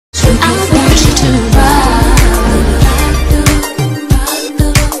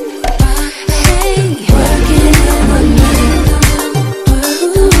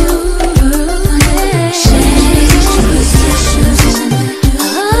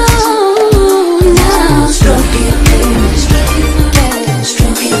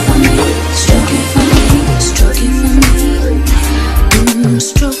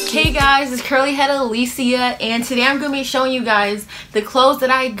Alicia, and today I'm going to be showing you guys the clothes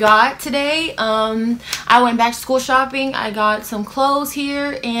that I got today. I went back to school shopping. I got some clothes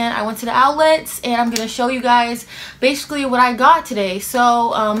here and I went to the outlets, and I'm going to show you guys basically what I got today.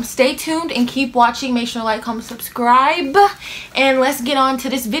 So stay tuned and keep watching. Make sure to like, comment, subscribe, and let's get on to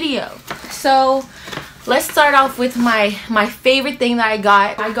this video. So let's start off with my favorite thing that I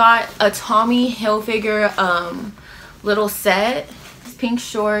got. I got a Tommy Hilfiger little set. Pink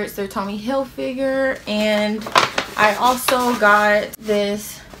shorts, they're Tommy Hilfiger, and I also got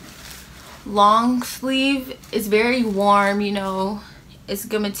this long sleeve. It's very warm, you know, it's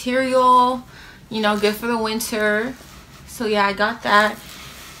good material, you know, good for the winter. So yeah, I got that.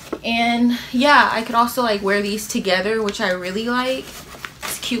 And yeah, I could also like wear these together, which I really like.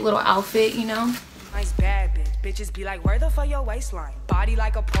 It's a cute little outfit, you know. Nice bad bitch. Bitches be like, where the fuck your waistline? Body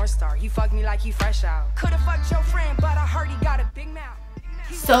like a porn star. He fucked me like he fresh out. Coulda fucked your friend, but I heard he got a big mouth.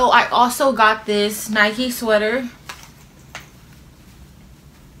 So I also got this Nike sweater,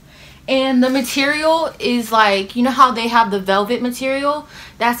 and the material is like, you know how they have the velvet material?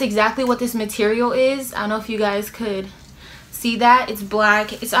 That's exactly what this material is. I don't know if you guys could see that. It's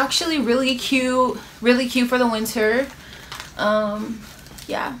black. It's actually really cute for the winter.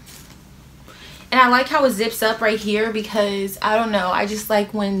 Yeah, and I like how it zips up right here because I don't know, I just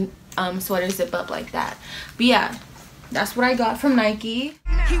like when sweaters zip up like that. But yeah, that's what I got from Nike.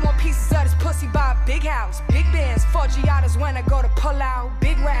 He want pieces of his pussy by a big house. Big bands, 4 Giadas when I go to pull out.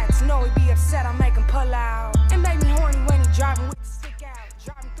 Big rats, know he be upset, I make him pull out. It make me horny when he driving with the stick out.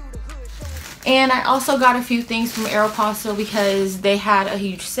 Driving through the hood. And I also got a few things from Aeropostale because they had a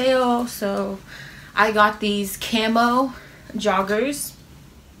huge sale. So I got these camo joggers.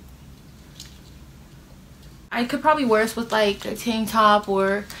 I could probably wear this with like a tank top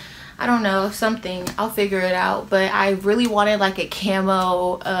or I don't know, something. I'll figure it out. But I really wanted like a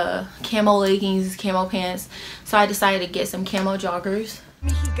camo leggings, camo pants. So I decided to get some camo joggers.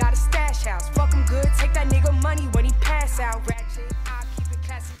 He got a stash house. Fuck him good. Take that nigga money when he pass out. Ratchet. I'll keep it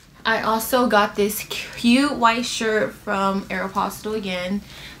classy. I also got this cute white shirt from Aeropostale again.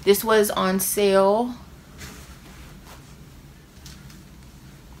 This was on sale.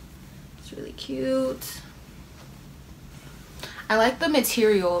 It's really cute. I like the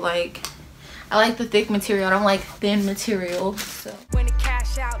material, like I like the thick material. I don't like thin material. So when the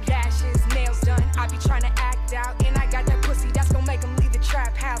cash out, lashes, nails done, I be trying to act out, and I got that pussy that's gonna make him leave the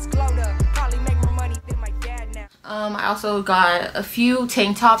trap house glowed up. Probably make more money than my dad now. I also got a few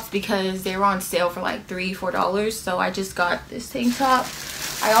tank tops because they were on sale for like $3-4. So I just got this tank top.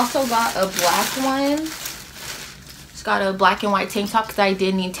 I also got a black one. Got a black and white tank top because I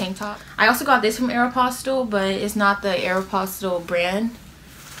did need tank top. I also got this from Aeropostale, but it's not the Aeropostale brand.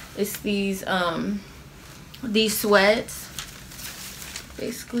 It's these sweats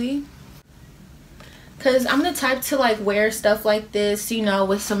basically, because I'm the type to like wear stuff like this, you know,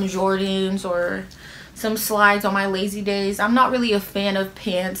 with some Jordans or some slides on my lazy days. I'm not really a fan of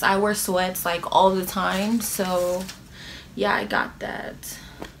pants. I wear sweats like all the time. So yeah, I got that.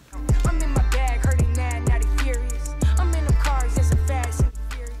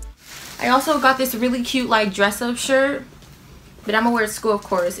 I also got this really cute like dress up shirt, but I'm gonna wear it to school, of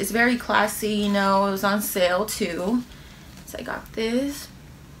course. It's very classy, you know, it was on sale too. So I got this.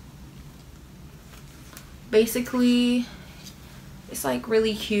 Basically, it's like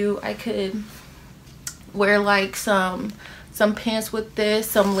really cute. I could wear like some pants with this,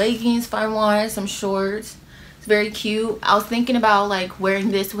 some leggings if I wanted, some shorts. It's very cute. I was thinking about like wearing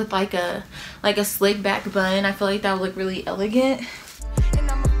this with like a slick back bun. I feel like that would look really elegant.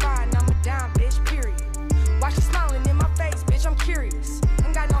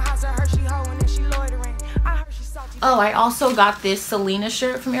 Oh, I also got this Selena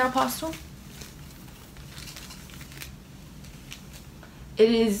shirt from Aeropostale. It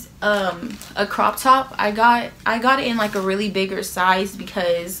is a crop top. I got it in like a really bigger size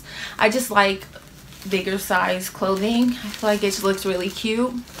because I just like bigger size clothing. I feel like it just looks really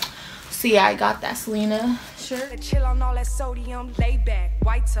cute. So yeah, I got that Selena shirt. Chill on all that sodium, lay back,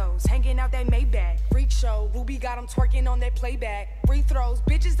 white toes, hanging out that Maybach. Freak show, Ruby got him twerking on that playback. Free throws,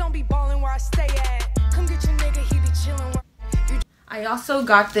 bitches don't be balling where I stay at. Come get your nigga, he be chilling. I also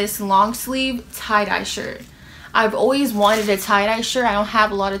got this long sleeve tie-dye shirt. I've always wanted a tie-dye shirt. I don't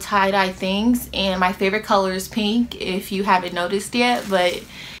have a lot of tie-dye things, and my favorite color is pink, if you haven't noticed yet. But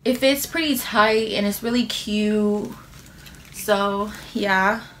it fits pretty tight and it's really cute. So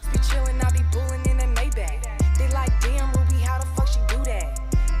yeah. Be chilling, I be bulling in that Maybach. They like, damn Ruby, how the fuck she do that?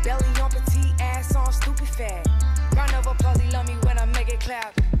 Belly on petite, ass on stupid fat. Round of applause, he love me when I make it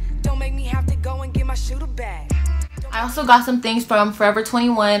clap. Don't make me have to go and get my shooter back. I also got some things from Forever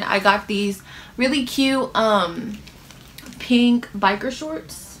 21. I got these really cute pink biker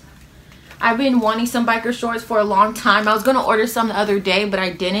shorts. I've been wanting some biker shorts for a long time. I was gonna order some the other day, but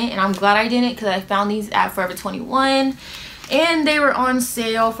I didn't, and I'm glad I didn't because I found these at Forever 21 and they were on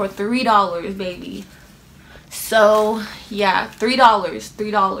sale for $3, baby. So yeah,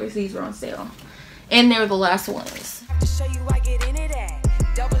 $3. These were on sale, and they were the last ones. To show you I get into that.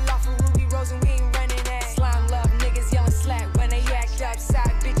 Double off of Ruby Rose and we ain't running that. Slime love niggas yelling slack when they act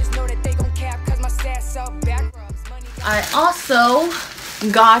upside. Bitches know that they gon' cap cause my stats up back rubs. I also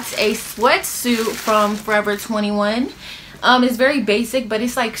got a sweatsuit from Forever 21. It's very basic, but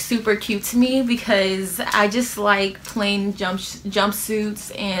it's like super cute to me because I just like plain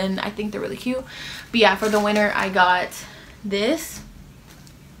jumpsuits, and I think they're really cute. But yeah, for the winter I got this.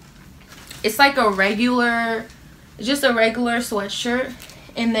 It's like a regular, just a regular sweatshirt,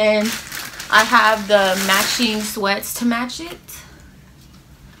 and then I have the matching sweats to match it.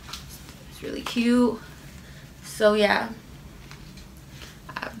 It's really cute. So yeah,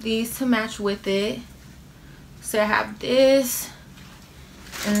 I have these to match with it. So I have this,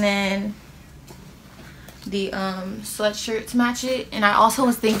 and then the sweatshirt to match it. And I also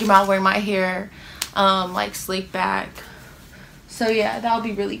was thinking about wearing my hair like slick back. So yeah, that would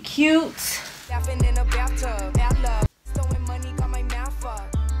be really cute.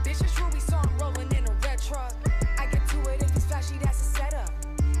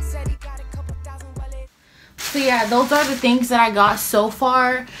 So yeah, those are the things that I got so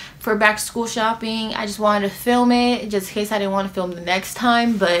far for back to school shopping. I just wanted to film it just in case I didn't want to film the next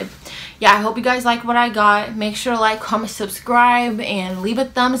time. But yeah, I hope you guys like what I got. Make sure to like, comment, subscribe, and leave a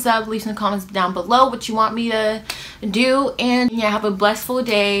thumbs up. Leave some comments down below what you want me to do. And yeah, have a blissful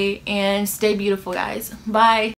day and stay beautiful, guys. Bye.